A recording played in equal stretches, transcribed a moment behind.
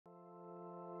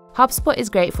HubSpot is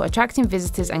great for attracting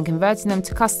visitors and converting them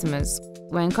to customers.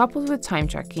 When coupled with time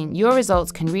tracking, your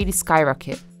results can really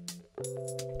skyrocket.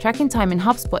 Tracking time in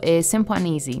HubSpot is simple and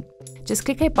easy. Just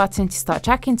click a button to start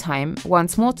tracking time,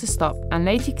 once more to stop, and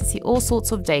later you can see all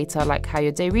sorts of data like how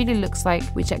your day really looks like,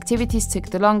 which activities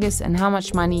took the longest, and how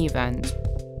much money you've earned.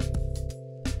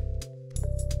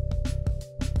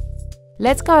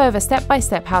 Let's go over step by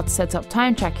step how to set up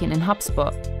time tracking in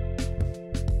HubSpot.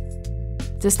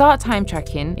 To start time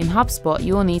tracking in HubSpot,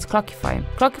 you will need Clockify.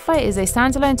 Clockify is a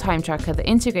standalone time tracker that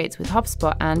integrates with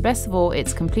HubSpot, and best of all,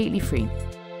 it's completely free.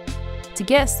 To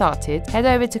get started, head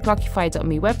over to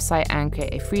clockify.me website and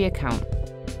create a free account.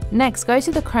 Next, go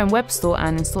to the Chrome Web Store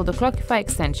and install the Clockify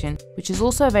extension, which is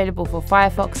also available for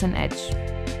Firefox and Edge.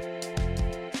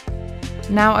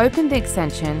 Now open the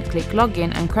extension, click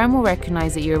Login, and Chrome will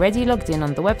recognize that you're already logged in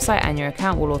on the website and your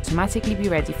account will automatically be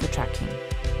ready for tracking.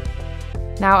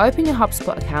 Now open your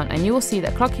HubSpot account and you will see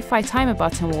that Clockify timer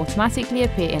button will automatically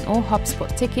appear in all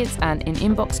HubSpot tickets and in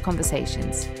inbox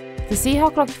conversations. To see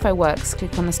how Clockify works,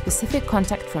 click on a specific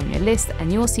contact from your list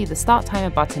and you will see the Start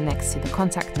Timer button next to the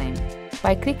contact name.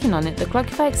 By clicking on it, the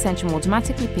Clockify extension will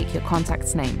automatically pick your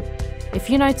contact's name. If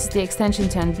you notice the extension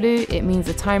turn blue, it means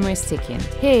the timer is ticking.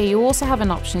 Here you also have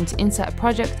an option to insert a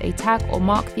project, a tag, or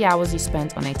mark the hours you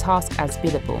spent on a task as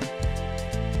billable.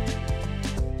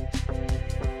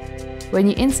 When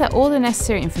you insert all the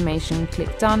necessary information,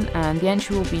 click Done and the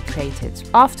entry will be created.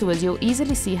 Afterwards, you'll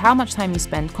easily see how much time you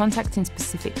spend contacting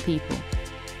specific people.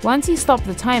 Once you stop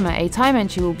the timer, a time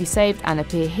entry will be saved and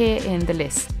appear here in the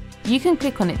list. You can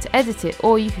click on it to edit it,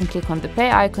 or you can click on the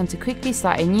play icon to quickly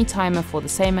start a new timer for the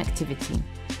same activity.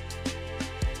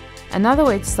 Another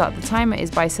way to start the timer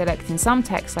is by selecting some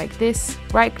text like this,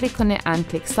 right-click on it and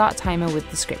click Start Timer with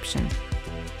Description.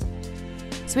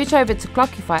 Switch over to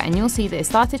Clockify and you'll see that it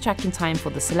started tracking time for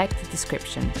the selected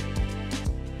description.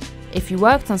 If you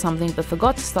worked on something but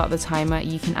forgot to start the timer,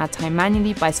 you can add time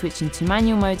manually by switching to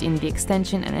manual mode in the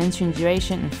extension and entering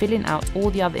duration and filling out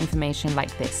all the other information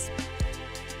like this.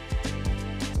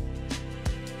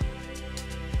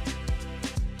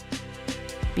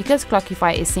 Because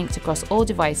Clockify is synced across all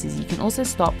devices, you can also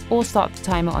stop or start the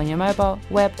timer on your mobile,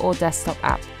 web or desktop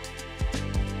app.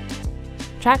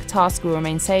 Tracked tasks will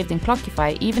remain saved in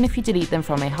Clockify even if you delete them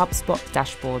from a HubSpot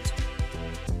dashboard.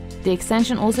 The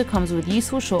extension also comes with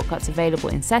useful shortcuts available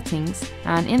in Settings,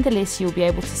 and in the list you'll be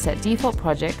able to set default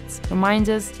projects,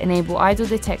 reminders, enable idle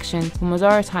detection,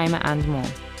 Pomodoro timer and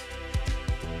more.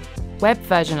 Web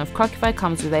version of Clockify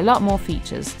comes with a lot more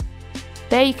features.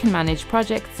 There you can manage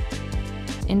projects,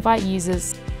 invite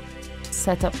users,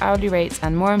 set up hourly rates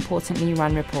and more importantly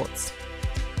run reports.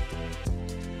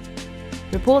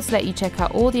 Reports let you check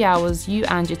out all the hours you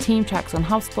and your team tracks on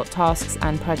HubSpot tasks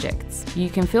and projects. You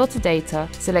can filter data,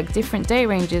 select different date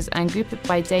ranges and group it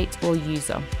by date or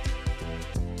user.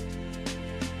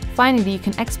 Finally, you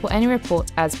can export any report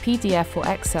as PDF or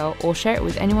Excel or share it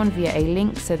with anyone via a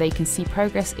link so they can see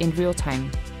progress in real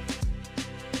time.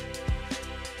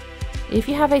 If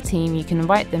you have a team, you can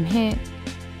invite them here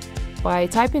by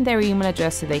typing their email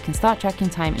address so they can start tracking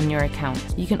time in your account.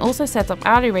 You can also set up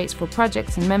hourly rates for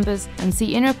projects and members and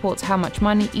see in reports how much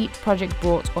money each project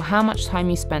brought or how much time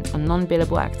you spent on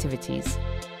non-billable activities.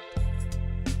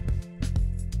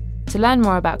 To learn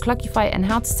more about Clockify and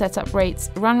how to set up rates,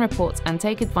 run reports and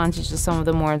take advantage of some of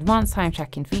the more advanced time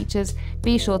tracking features,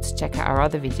 be sure to check out our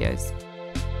other videos.